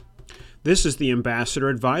This is the Ambassador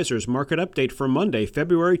Advisors market update for Monday,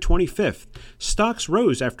 February 25th. Stocks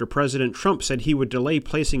rose after President Trump said he would delay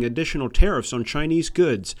placing additional tariffs on Chinese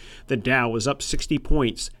goods. The Dow was up 60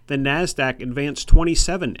 points, the Nasdaq advanced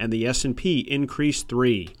 27, and the S&P increased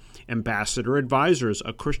 3. Ambassador Advisors,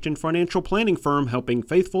 a Christian financial planning firm helping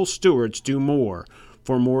faithful stewards do more.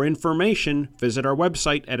 For more information, visit our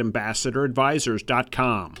website at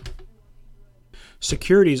ambassadoradvisors.com.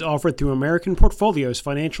 Securities offered through American Portfolios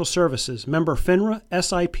Financial Services, member FINRA,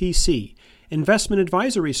 SIPC. Investment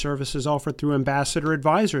advisory services offered through Ambassador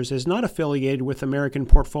Advisors is not affiliated with American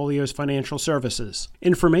Portfolios Financial Services.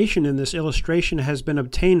 Information in this illustration has been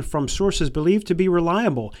obtained from sources believed to be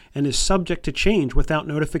reliable and is subject to change without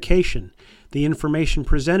notification. The information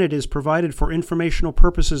presented is provided for informational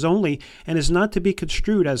purposes only and is not to be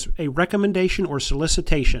construed as a recommendation or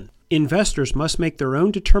solicitation. Investors must make their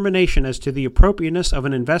own determination as to the appropriateness of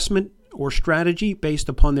an investment or strategy based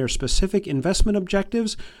upon their specific investment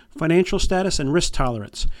objectives, financial status, and risk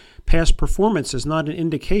tolerance. Past performance is not an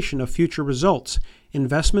indication of future results.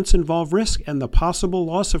 Investments involve risk and the possible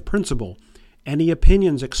loss of principal. Any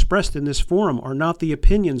opinions expressed in this forum are not the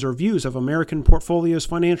opinions or views of American Portfolios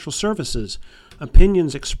Financial Services.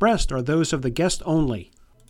 Opinions expressed are those of the guest only.